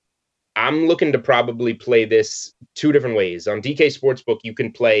total, I'm looking to probably play this 2 different ways. On DK Sportsbook, you can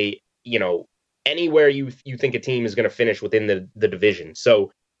play, anywhere you think a team is going to finish within the division.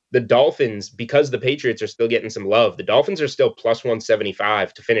 So the Dolphins, because the Patriots are still getting some love, the Dolphins are still plus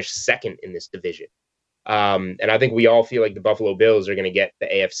 175 to finish second in this division. And I think we all feel like the Buffalo Bills are going to get the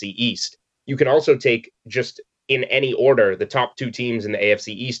AFC East. You can also take, just in any order, the top 2 teams in the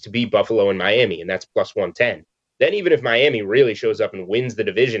AFC East to be Buffalo and Miami, and that's plus 110. Then even if Miami really shows up and wins the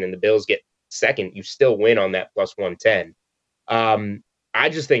division and the Bills get second, you still win on that plus 110. I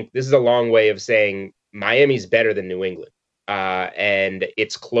just think this is a long way of saying Miami's better than New England. And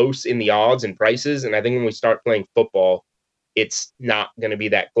it's close in the odds and prices. And I think when we start playing football, it's not going to be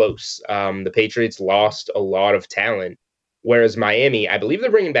that close. The Patriots lost a lot of talent, whereas Miami, I believe they're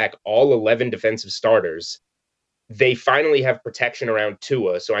bringing back all 11 defensive starters. They finally have protection around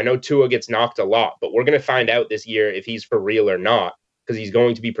Tua. So I know Tua gets knocked a lot, but we're going to find out this year if he's for real or not, because he's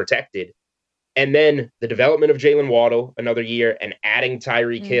going to be protected. And then the development of Jalen Waddle another year and adding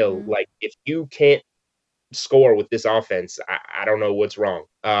Tyreek Hill. Like, if you can't score with this offense, I don't know what's wrong.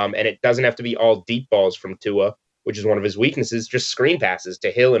 And it doesn't have to be all deep balls from Tua, which is one of his weaknesses, just screen passes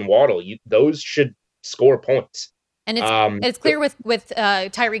to Hill and Waddle. Those should score points. And it's clear with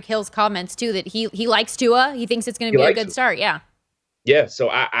Tyreek Hill's comments, too, that he likes Tua. He thinks it's going to be a good start. Yeah. Yeah, so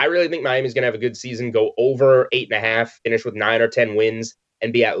I really think Miami's going to have a good season, go over 8.5, finish with 9 or 10 wins,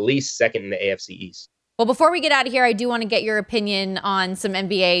 and be at least second in the AFC East. Well, before we get out of here, I do want to get your opinion on some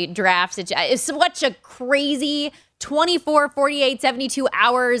NBA drafts. It's such a crazy 24, 48, 72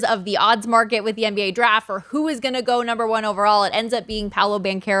 hours of the odds market with the NBA draft for who is going to go number 1 overall. It ends up being Paolo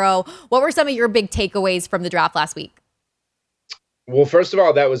Banchero. What were some of your big takeaways from the draft last week? Well, first of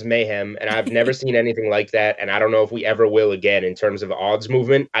all, that was mayhem, and I've never seen anything like that, and I don't know if we ever will again in terms of odds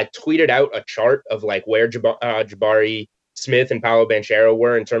movement. I tweeted out a chart of like where Jabari Smith and Paolo Banchero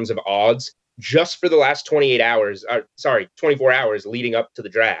were in terms of odds just for the last 24 hours leading up to the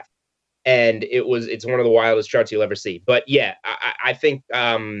draft. And it's one of the wildest charts you'll ever see. But yeah, I think,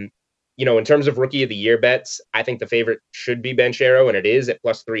 in terms of rookie of the year bets, I think the favorite should be Banchero, and it is at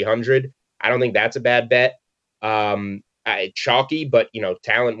plus 300. I don't think that's a bad bet. Chalky, but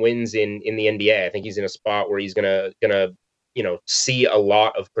talent wins in the NBA. I think he's in a spot where he's gonna see a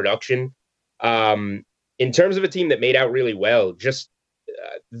lot of production. In terms of a team that made out really well, just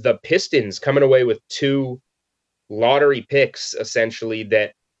the Pistons coming away with 2 lottery picks essentially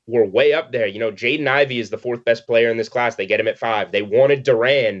that were way up there. Jaden Ivey is the 4th best player in this class. They get him at 5. They wanted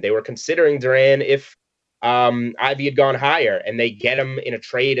Duran. They were considering Duran if Ivey had gone higher, and they get him in a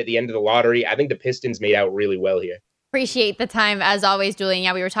trade at the end of the lottery. I think the Pistons made out really well here. Appreciate the time, as always, Julian.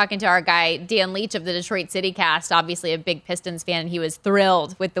 Yeah, we were talking to our guy, Dan Leach of the Detroit City Cast, obviously a big Pistons fan, and he was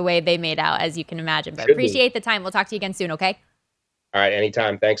thrilled with the way they made out, as you can imagine. But appreciate the time. We'll talk to you again soon, okay? All right,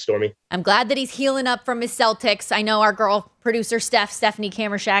 anytime. Thanks, Stormy. I'm glad that he's healing up from his Celtics. I know our girl producer Stephanie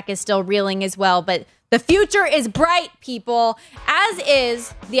Kamershak is still reeling as well, but the future is bright, people, as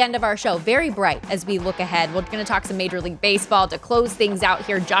is the end of our show. Very bright as we look ahead. We're going to talk some Major League Baseball to close things out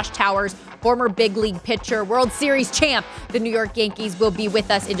here. Josh Towers, former big league pitcher, World Series champ, the New York Yankees, will be with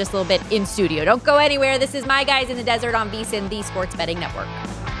us in just a little bit in studio. Don't go anywhere. This is My Guys in the Desert on VSiN, the Sports Betting Network.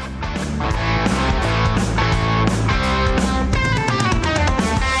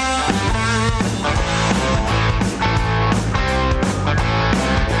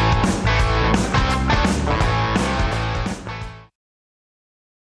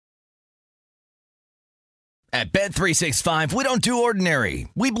 At Bet365, we don't do ordinary.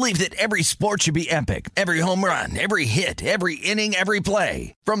 We believe that every sport should be epic. Every home run, every hit, every inning, every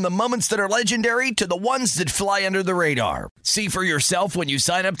play. From the moments that are legendary to the ones that fly under the radar. See for yourself when you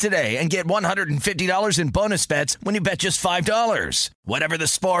sign up today and get $150 in bonus bets when you bet just $5. Whatever the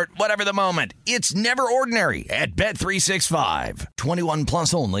sport, whatever the moment, it's never ordinary at Bet365. 21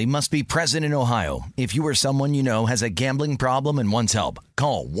 plus only. Must be present in Ohio. If you or someone you know has a gambling problem and wants help,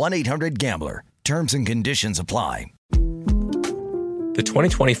 call 1-800-GAMBLER. Terms and conditions apply. The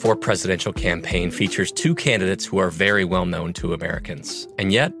 2024 presidential campaign features 2 candidates who are very well known to Americans.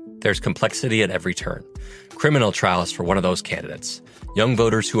 And yet, there's complexity at every turn. Criminal trials for one of those candidates. young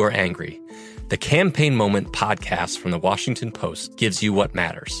voters who are angry. The Campaign Moment podcast from the Washington Post gives you what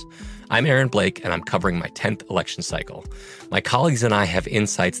matters. I'm Aaron Blake, and I'm covering my 10th election cycle. My colleagues and I have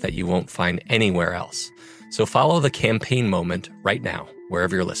insights that you won't find anywhere else. So follow the Campaign Moment right now,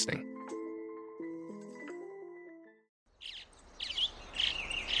 wherever you're listening.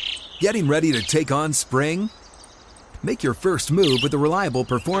 Getting ready to take on spring? Make your first move with the reliable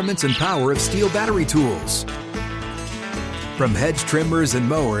performance and power of Steel battery tools. From hedge trimmers and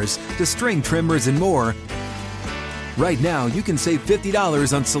mowers to string trimmers and more, right now you can save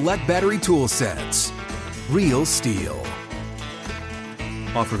 $50 on select battery tool sets. Real Steel.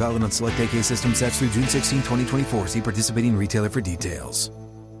 Offer valid on select AK system sets through June 16, 2024. See participating retailer for details.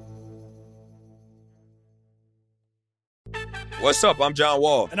 What's up? I'm John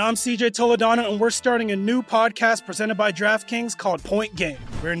Wall. And I'm CJ Toledano, and we're starting a new podcast presented by DraftKings called Point Game.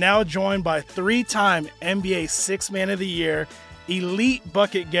 We're now joined by three-time NBA Sixth Man of the Year, elite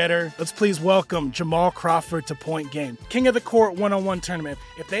bucket getter. Let's please welcome Jamal Crawford to Point Game. King of the Court one-on-one tournament.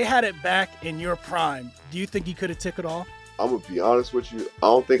 If they had it back in your prime, do you think you could have took it all? I'm going to be honest with you. I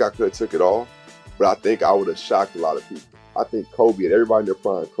don't think I could have took it all, but I think I would have shocked a lot of people. I think Kobe and everybody in their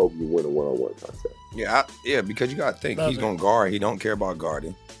prime, Kobe would win a one-on-one contest. Yeah, because you got to think he's going to guard. He don't care about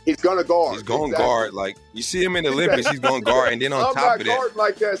guarding. He's going to guard. He's going to guard. Like, you see him in the Olympics, he's going to guard. And then on top of that. I'm not guarding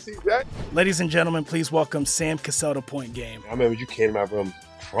like that, CJ. Ladies and gentlemen, please welcome Sam Cassell to Point Game. I remember you came to my room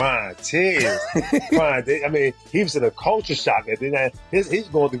crying, tears, crying. I mean, he was in a culture shock. And then he's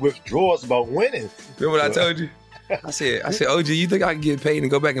going through withdrawals about winning. Remember what I told you? I said, OG, you think I can get paid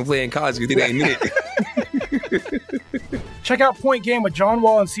and go back and play in college because it ain't it? Check out Point Game with John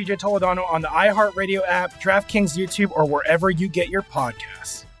Wall and CJ Toledano on the iHeartRadio app, DraftKings YouTube, or wherever you get your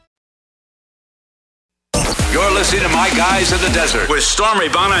podcasts. You're listening to My Guys in the Desert with Stormy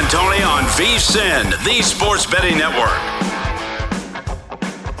Buonantony on VSiN, the Sports Betting Network.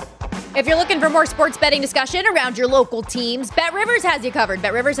 If you're looking for more sports betting discussion around your local teams, BetRivers has you covered.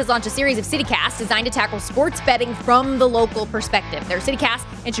 BetRivers has launched a series of CityCasts designed to tackle sports betting from the local perspective. There are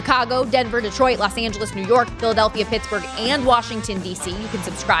CityCasts in Chicago, Denver, Detroit, Los Angeles, New York, Philadelphia, Pittsburgh, and Washington, D.C. You can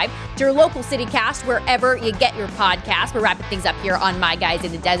subscribe to your local CityCast wherever you get your podcast. We're wrapping things up here on My Guys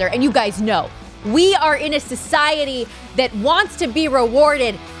in the Desert. And you guys know, we are in a society that wants to be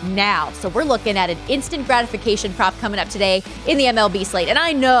rewarded now. So we're looking at an instant gratification prop coming up today in the MLB slate. And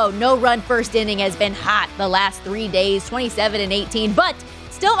I know no run first inning has been hot the last 3 days, 27 and 18, but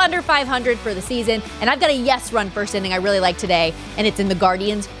still under 500 for the season. And I've got a yes run first inning I really like today, and it's in the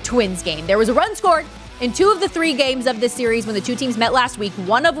Guardians-Twins game. There was a run scored in 2 of the 3 games of this series when the two teams met last week,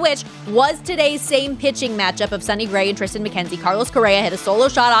 one of which was today's same pitching matchup of Sonny Gray and Tristan McKenzie. Carlos Correa hit a solo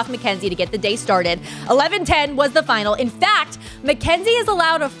shot off McKenzie to get the day started. 11-10 was the final. In fact, McKenzie has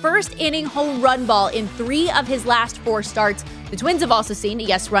allowed a first-inning home run ball in 3 of his last 4 starts. The Twins have also seen a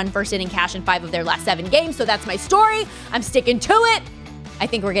yes-run first-inning cash in 5 of their last 7 games, so that's my story. I'm sticking to it. I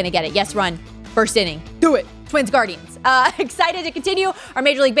think we're going to get it. Yes-run first inning. Do it. Twins Guardians. Excited to continue our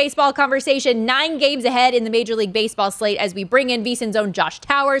Major League Baseball conversation. 9 games ahead in the Major League Baseball slate as we bring in VSiN's own Josh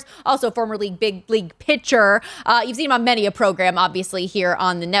Towers, also former big league pitcher. You've seen him on many a program, obviously, here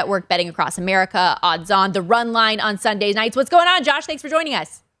on the network, Betting Across America, Odds On, The Run Line on Sundays nights. What's going on, Josh? Thanks for joining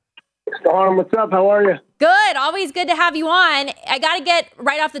us. Storm, what's up? How are you? Good. Always good to have you on. I got to get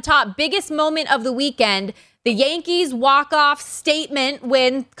right off the top, biggest moment of the weekend, the Yankees walk-off statement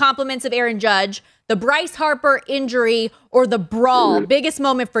win, compliments of Aaron Judge, the Bryce Harper injury, or the brawl? Biggest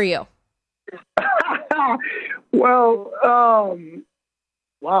moment for you? Well,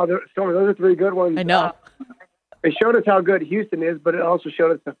 wow, Stormy, those are 3 good ones. I know. It showed us how good Houston is, but it also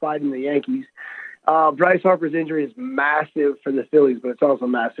showed us the fight in the Yankees. Bryce Harper's injury is massive for the Phillies, but it's also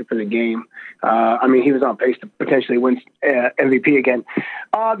massive for the game. I mean, he was on pace to potentially win MVP again.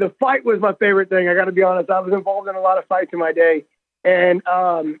 The fight was my favorite thing. I got to be honest. I was involved in a lot of fights in my day, and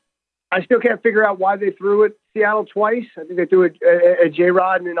I still can't figure out why they threw at Seattle twice. I think they threw it at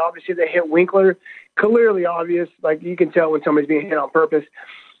J-Rod, and then obviously they hit Winkler. Clearly obvious. Like, you can tell when somebody's being hit on purpose.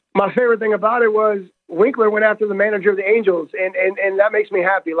 My favorite thing about it was Winkler went after the manager of the Angels, and that makes me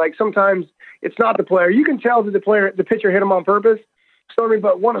happy. Like, sometimes it's not the player. You can tell that the pitcher hit him on purpose, Stormy,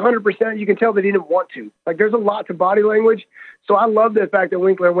 but 100% you can tell that he didn't want to. Like, there's a lot to body language. So I love the fact that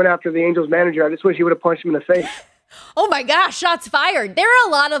Winkler went after the Angels manager. I just wish he would have punched him in the face. Oh my gosh, shots fired. There are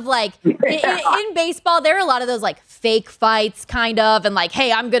a lot of in baseball, there are a lot of those fake fights kind of, and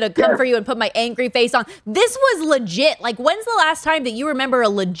hey, I'm going to come for you and put my angry face on. This was legit. When's the last time that you remember a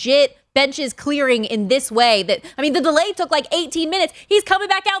legit benches clearing in this way? The delay took 18 minutes. He's coming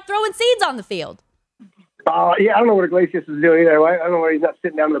back out throwing seeds on the field. Yeah, I don't know what Iglesias is doing either. I don't know why he's not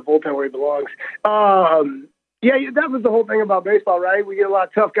sitting down in the bullpen where he belongs. Yeah, that was the whole thing about baseball, right? We get a lot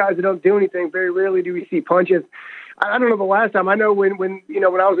of tough guys that don't do anything. Very rarely do we see punches. I don't know the last time. I know when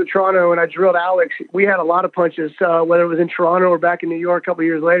I was in Toronto and I drilled Alex, we had a lot of punches, whether it was in Toronto or back in New York a couple of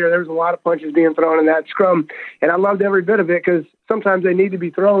years later. There was a lot of punches being thrown in that scrum, and I loved every bit of it because sometimes they need to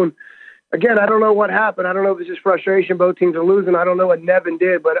be thrown. Again, I don't know what happened. I don't know if it's just frustration. Both teams are losing. I don't know what Nevin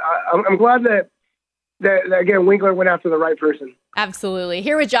did, but I'm glad that again, Winkler went after the right person. Absolutely.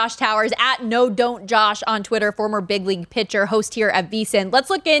 Here with Josh Towers at No Don't Josh on Twitter, former big league pitcher, host here at VSiN. Let's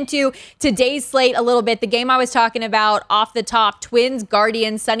look into today's slate a little bit. The game I was talking about off the top, Twins,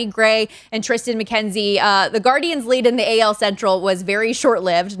 Guardians, Sonny Gray and Tristan McKenzie. The Guardians' lead in the AL Central was very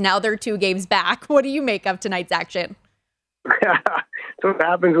short-lived. Now they're 2 games back. What do you make of tonight's action? That's what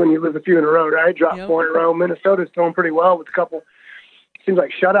happens when you lose a few in a row, right? Drop 4 in a row. Minnesota's throwing pretty well with a couple, seems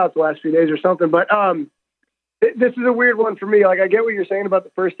like shutouts the last few days or something. But this is a weird one for me. Like, I get what you're saying about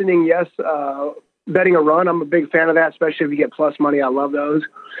the first inning. Yes, betting a run. I'm a big fan of that, especially if you get plus money. I love those.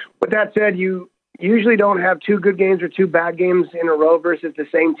 With that said, you usually don't have 2 good games or 2 bad games in a row versus the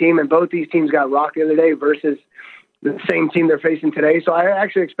same team. And both these teams got rocked the other day versus the same team they're facing today. So I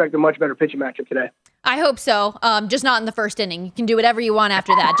actually expect a much better pitching matchup today. I hope so. Just not in the first inning. You can do whatever you want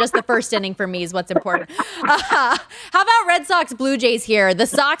after that. Just the first inning for me is what's important. How about Red Sox Blue Jays here? The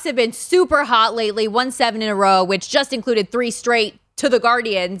Sox have been super hot lately, won 7 in a row, which just included 3 straight to the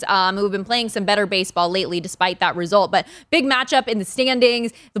Guardians, who have been playing some better baseball lately despite that result. But big matchup in the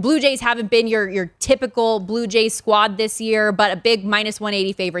standings. The Blue Jays haven't been your typical Blue Jays squad this year, but a big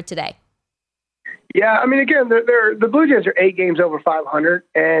 -180 favorite today. Yeah, I mean, again, the Blue Jays are 8 games over 500,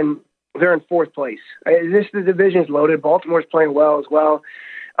 and they're in 4th place. The division is loaded. Baltimore's playing well as well.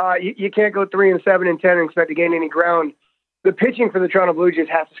 You can't go 3-7 and 10 and expect to gain any ground. The pitching for the Toronto Blue Jays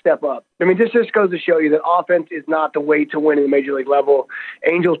has to step up. I mean, this just goes to show you that offense is not the way to win in the major league level.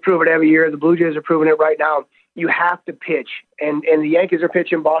 Angels prove it every year. The Blue Jays are proving it right now. You have to pitch, and the Yankees are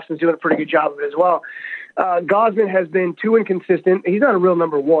pitching. Boston's doing a pretty good job of it as well. Gausman has been too inconsistent. He's not a real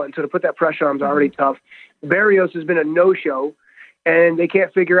number 1, so to put that pressure on him is already tough. Barrios has been a no-show, and they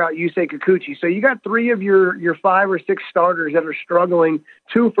can't figure out Yusei Kikuchi. So you got 3 of your 5 or 6 starters that are struggling,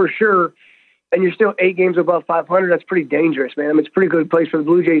 2 for sure, and you're still 8 games above 500. That's pretty dangerous, man. I mean, it's a pretty good place for the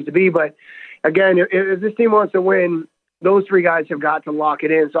Blue Jays to be. But, again, if this team wants to win, those 3 guys have got to lock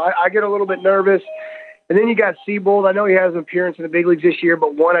it in. So I get a little bit nervous. And then you got Seabold. I know he has an appearance in the big leagues this year,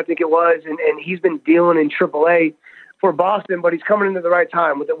 but 1 I think it was, and he's been dealing in AAA for Boston, but he's coming into the right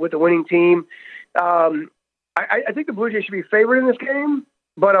time with the winning team. I think the Blue Jays should be favored in this game,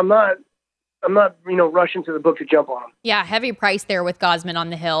 but I'm not rushing to the book to jump on them. Yeah, heavy price there with Gausman on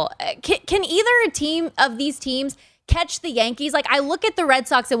the hill. Can either of these teams catch the Yankees? Like, I look at the Red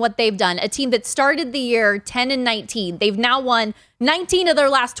Sox and what they've done, a team that started the year 10-19. They've now won 19 of their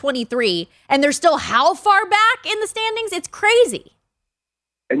last 23, and they're still how far back in the standings? It's crazy.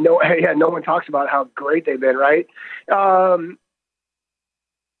 And no one talks about how great they've been, right? I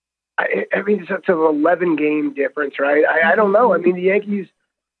mean, it's an 11-game difference, right? I don't know. I mean, the Yankees,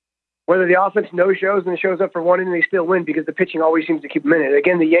 whether the offense no-shows and shows up for 1 inning, they still win because the pitching always seems to keep them in it.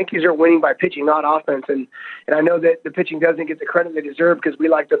 Again, the Yankees are winning by pitching, not offense. And I know that the pitching doesn't get the credit they deserve because we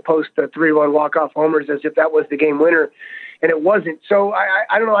like to post the 3-run walk-off homers as if that was the game winner, and it wasn't. So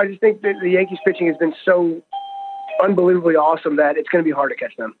I don't know. I just think that the Yankees pitching has been so unbelievably awesome that it's going to be hard to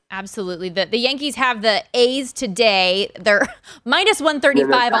catch them. Absolutely. The Yankees have the A's today. They're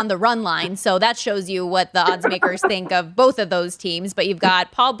 -135 on the run line, so that shows you what the odds makers think of both of those teams. But you've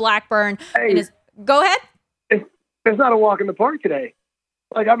got Paul Blackburn. Go ahead. It's not a walk in the park today.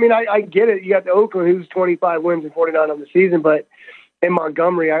 Like, I mean, I get it. You got the Oakland, who's 25 wins and 49 on the season, but in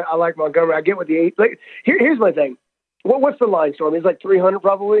Montgomery, I like Montgomery. I get what the eight. Like, here's my thing. What's the line, Storm? It's like 300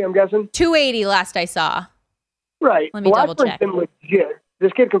 probably, I'm guessing? 280 last I saw. Right. Let me double check. Been legit.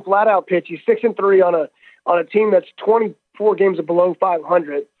 This kid can flat out pitch. He's 6-3 on a team that's 24 games below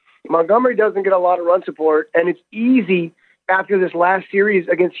 500. Montgomery doesn't get a lot of run support, and it's easy after this last series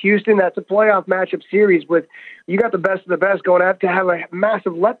against Houston. That's a playoff matchup series with you got the best of the best going out to have a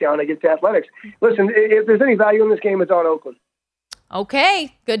massive letdown against the Athletics. Listen, if there's any value in this game, it's on Oakland.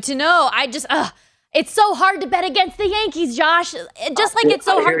 Okay, good to know. I just it's so hard to bet against the Yankees, Josh. Just like it's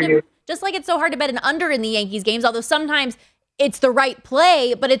so hard to bet an under in the Yankees games, although sometimes it's the right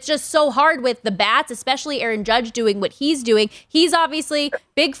play, but it's just so hard with the bats, especially Aaron Judge doing what he's doing. He's obviously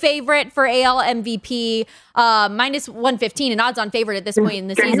big favorite for AL MVP, -115, and odds on favorite at this point in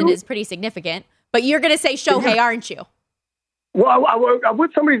the season is pretty significant. But you're going to say Shohei, aren't you? Well, I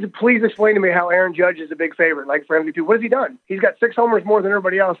want somebody to please explain to me how Aaron Judge is a big favorite, like for MVP. What has he done? He's got 6 homers more than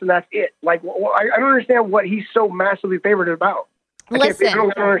everybody else, and that's it. Like, I don't understand what he's so massively favored about. Listen, I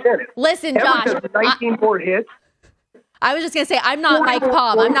don't understand it. Listen, Edwards Josh. has 19 more hits. I was just going to say, I'm not Mike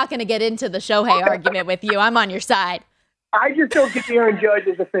Palm. I'm not going to get into the Shohei argument with you. I'm on your side. I just don't get the Aaron Judge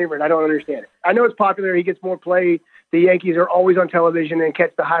as a favorite. I don't understand it. I know it's popular. He gets more play. The Yankees are always on television and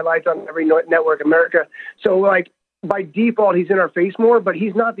catch the highlights on every network in America. So, like, by default, he's in our face more, but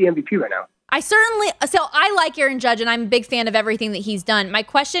he's not the MVP right now. I like Aaron Judge, and I'm a big fan of everything that he's done. My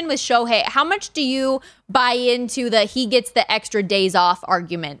question with Shohei, how much do you buy into the he gets the extra days off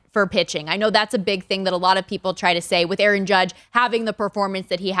argument for pitching? I know that's a big thing that a lot of people try to say with Aaron Judge having the performance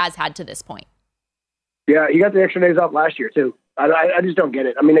that he has had to this point. Yeah, he got the extra days off last year, too. I just don't get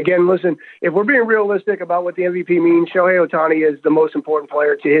it. I mean, again, listen, if we're being realistic about what the MVP means, Shohei Ohtani is the most important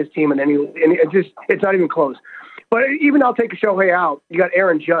player to his team, and it's not even close. But even I'll take Shohei out. You got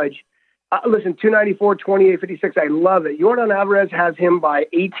Aaron Judge. Listen, 294, 28, 56. I love it. Yordan Alvarez has him by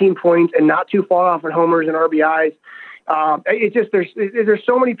 18 points and not too far off in homers and RBIs. It's just there's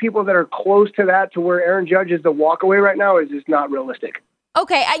so many people that are close to that to where Aaron Judge is the walkaway right now is just not realistic.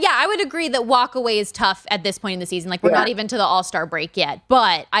 Okay, yeah, I would agree that walkaway is tough at this point in the season. Like, we're not even to the All-Star break yet.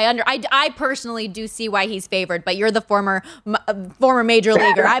 But I personally do see why he's favored. But you're the former major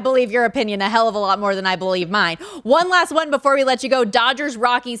leaguer. I believe your opinion a hell of a lot more than I believe mine. One last one before we let you go.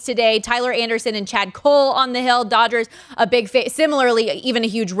 Dodgers-Rockies today. Tyler Anderson and Chad Cole on the hill. Dodgers, a big similarly, even a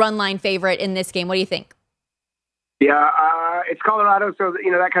huge run line favorite in this game. What do you think? Yeah, it's Colorado, so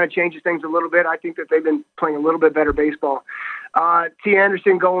that kind of changes things a little bit. I think that they've been playing a little bit better baseball. T.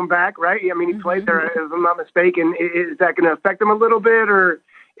 Anderson going back, right? I mean, he played there, if I'm not mistaken. Is that going to affect him a little bit, or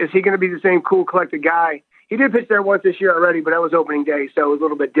is he going to be the same cool, collected guy? He did pitch there once this year already, but that was opening day, so it was a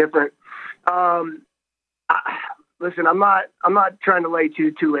little bit different. Listen, I'm not trying to lay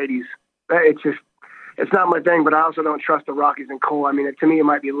two ladies. It's not my thing, but I also don't trust the Rockies and Cole. I mean, to me, it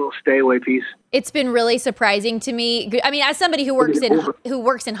might be a little stay-away piece. It's been really surprising to me. I mean, as somebody who works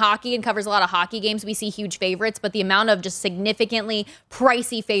in hockey and covers a lot of hockey games, we see huge favorites, but the amount of just significantly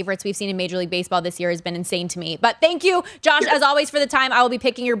pricey favorites we've seen in Major League Baseball this year has been insane to me. But thank you, Josh, as always, for the time. I will be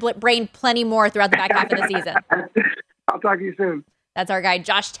picking your brain plenty more throughout the back half of the season. I'll talk to you soon. That's our guy,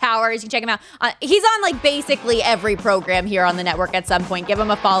 Josh Towers. You can check him out. He's on like basically every program here on the network at some point. Give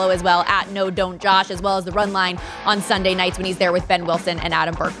him a follow as well at No Don't Josh, as well as the Run Line on Sunday nights when he's there with Ben Wilson and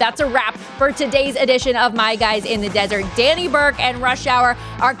Adam Burke. That's a wrap for today's edition of My Guys in the Desert. Danny Burke and Rush Hour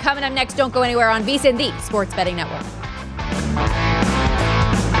are coming up next. Don't go anywhere on VSiN, the Sports Betting Network.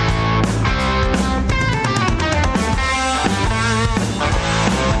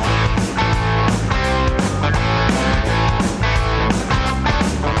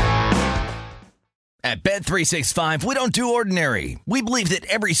 At Bet365, we don't do ordinary. We believe that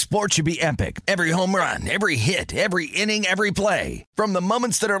every sport should be epic. Every home run, every hit, every inning, every play. From the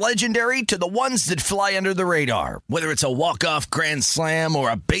moments that are legendary to the ones that fly under the radar. Whether it's a walk-off grand slam or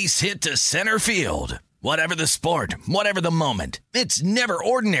a base hit to center field. Whatever the sport, whatever the moment. It's never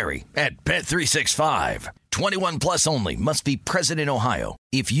ordinary at Bet365. 21 plus only. Must be present in Ohio.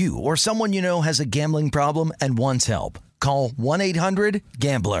 If you or someone you know has a gambling problem and wants help, call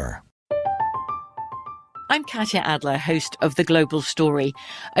 1-800-GAMBLER. I'm Katya Adler, host of The Global Story.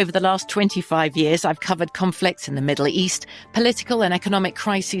 Over the last 25 years, I've covered conflicts in the Middle East, political and economic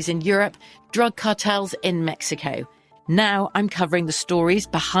crises in Europe, drug cartels in Mexico. Now I'm covering the stories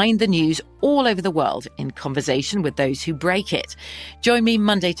behind the news all over the world in conversation with those who break it. Join me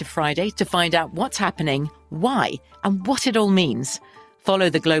Monday to Friday to find out what's happening, why, and what it all means. Follow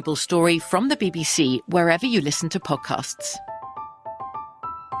The Global Story from the BBC wherever you listen to podcasts.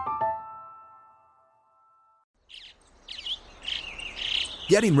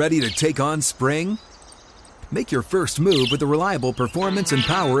 Getting ready to take on spring? Make your first move with the reliable performance and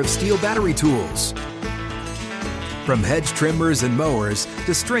power of Steel battery tools. From hedge trimmers and mowers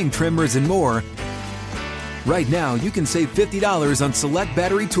to string trimmers and more, right now you can save $50 on select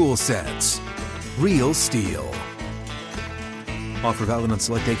battery tool sets. Real Steel. Offer valid on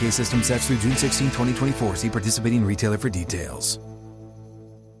select AK system sets through June 16, 2024. See participating retailer for details.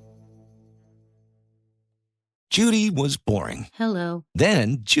 Judy was boring. Hello.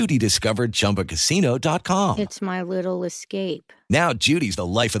 Then Judy discovered ChumbaCasino.com. It's my little escape. Now Judy's the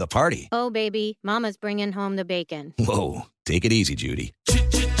life of the party. Oh, baby, mama's bringing home the bacon. Whoa, take it easy, Judy.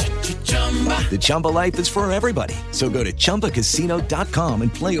 The Chumba life is for everybody. So go to ChumbaCasino.com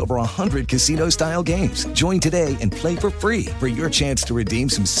and play over 100 casino-style games. Join today and play for free for your chance to redeem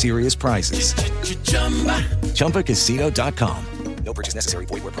some serious prizes. ChumbaCasino.com. No purchase necessary.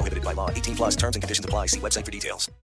 Void where prohibited by law. 18 plus terms and conditions apply. See website for details.